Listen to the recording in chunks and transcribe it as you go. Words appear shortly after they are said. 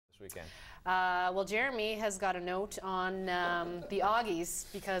weekend? Well, Jeremy has got a note on the Augies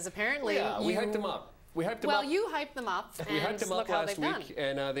because apparently we hyped them up. We hyped them up. Well, you hyped them up. We hyped them up last week,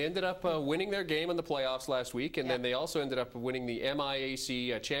 done. and they ended up winning their game in the playoffs last week, and then they also ended up winning the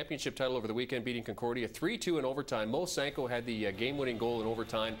MIAC championship title over the weekend, beating Concordia 3-2 in overtime. Mo Sanko had the game-winning goal in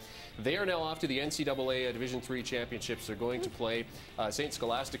overtime. They are now off to the NCAA Division III championships. They're going to play St.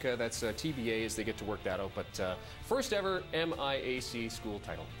 Scholastica. That's TBA as they get to work that out. But first ever MIAC school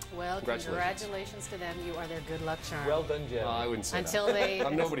title. Well, congratulations to them. You are their good luck charm. Well done, Jen. I wouldn't say Until that. they.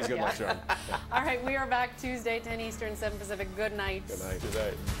 I'm nobody's good luck charm. All right, we are back Tuesday, 10 Eastern, 7 Pacific. Good night. Good night. Good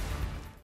night.